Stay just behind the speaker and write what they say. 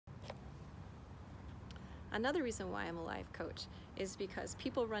another reason why I'm a life coach is because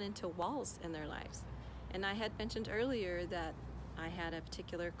people run into walls in their lives. And I had mentioned earlier that I had a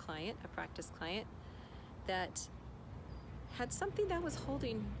particular client, a practice client, that had something that was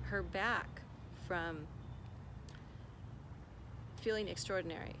holding her back from feeling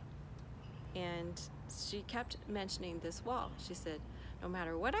extraordinary. And she kept mentioning this wall. She said, no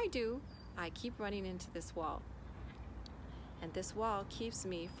matter what I do, I keep running into this wall. And this wall keeps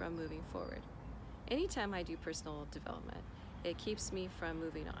me from moving forward. Anytime I do personal development, it keeps me from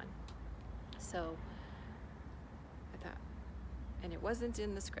moving on. So I thought, and it wasn't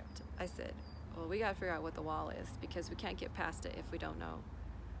in the script. I said, well, we gotta figure out what the wall is, because we can't get past it if we don't know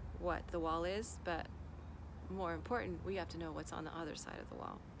what the wall is, but more important, we have to know what's on the other side of the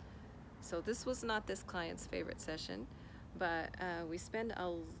wall. So this was not this client's favorite session, but we spend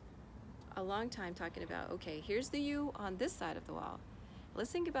a long time talking about, okay, here's the you on this side of the wall.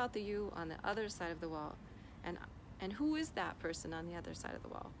 Let's think about the you on the other side of the wall, and who is that person on the other side of the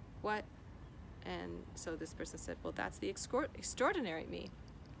wall? What? And so this person said, well, that's the extraordinary me,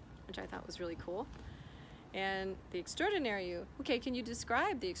 which I thought was really cool. And the extraordinary you, okay, can you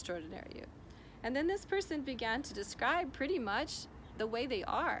describe the extraordinary you? And then this person began to describe pretty much the way they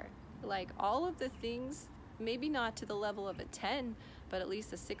are, like all of the things, maybe not to the level of a 10, but at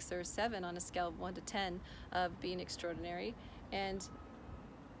least a 6 or a 7 on a scale of 1 to 10 of being extraordinary. And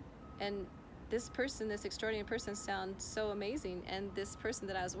this person, this extraordinary person, sounds so amazing, and this person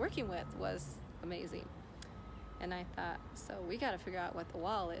that I was working with was amazing. And I thought, so we got to figure out what the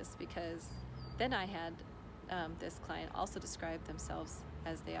wall is, because then I had this client also describe themselves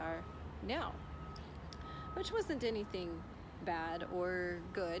as they are now, which wasn't anything bad or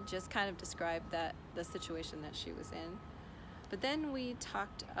good, just kind of described the situation that she was in. But then we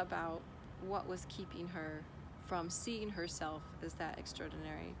talked about what was keeping her from seeing herself as that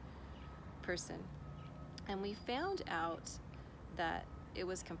extraordinary person. And we found out that it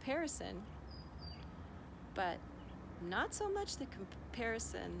was comparison, but not so much the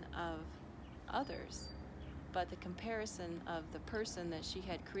comparison of others, but the comparison of the person that she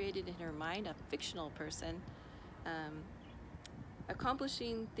had created in her mind, a fictional person,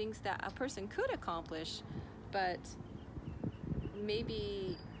 accomplishing things that a person could accomplish, but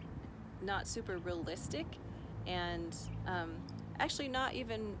maybe not super realistic, and actually not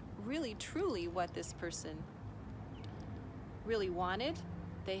even really truly what this person really wanted.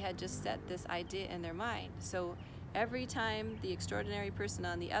 They had just set this idea in their mind. So every time the extraordinary person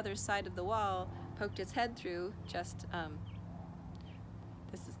on the other side of the wall poked its head through, just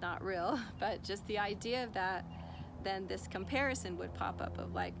this is not real, but just the idea of that, then this comparison would pop up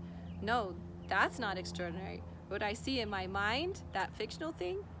of like, no, that's not extraordinary. What I see in my mind, that fictional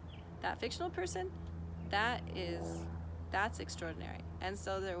thing, that fictional person, that's extraordinary. And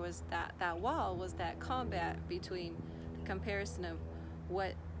so there was that wall was that combat between the comparison of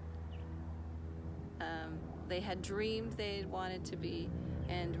what they had dreamed they wanted to be,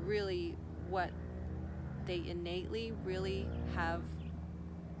 and really what they innately really have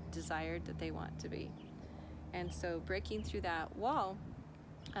desired that they want to be. And so breaking through that wall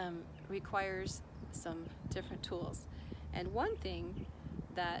requires some different tools. And one thing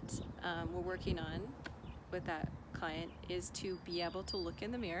that we're working on with that client is to be able to look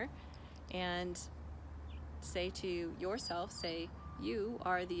in the mirror and say to yourself, say, you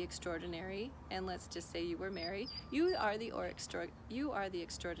are the extraordinary, and let's just say you were Mary, you are the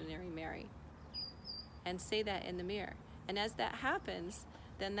extraordinary Mary. And say that in the mirror. And as that happens,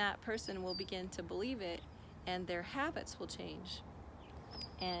 then that person will begin to believe it, and their habits will change.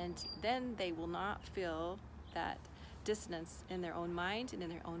 And then they will not feel that dissonance in their own mind and in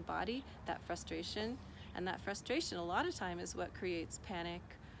their own body, that frustration. And that frustration a lot of time is what creates panic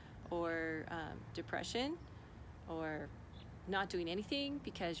or depression, or not doing anything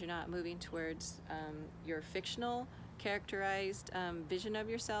because you're not moving towards your fictional characterized vision of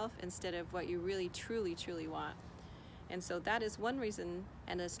yourself instead of what you really truly want. And so that is one reason,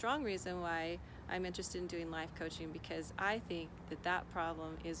 and a strong reason, why I'm interested in doing life coaching, because I think that that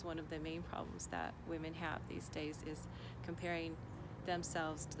problem is one of the main problems that women have these days, is comparing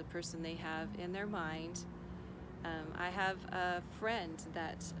themselves to the person they have in their mind. I have a friend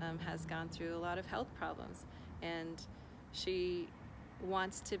that has gone through a lot of health problems, and she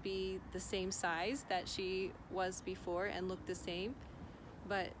wants to be the same size that she was before and look the same,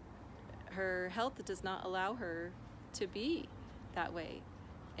 but her health does not allow her to be that way.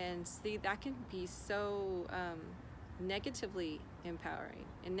 And see, that can be so negatively empowering.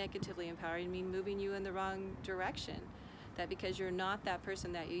 And negatively empowering mean moving you in the wrong direction, that because you're not that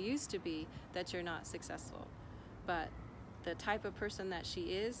person that you used to be, that you're not successful. But the type of person that she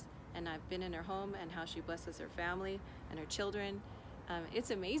is and I've been in her home and how she blesses her family and her children.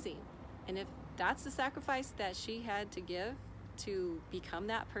 It's amazing. And if that's the sacrifice that she had to give to become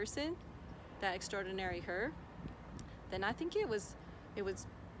that person, that extraordinary her, then I think it was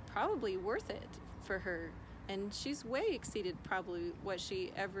probably worth it for her. And she's way exceeded probably what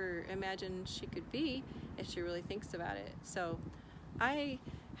she ever imagined she could be if she really thinks about it. So I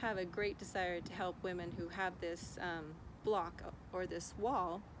have a great desire to help women who have this block or this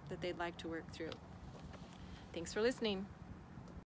wall that they'd like to work through. Thanks for listening.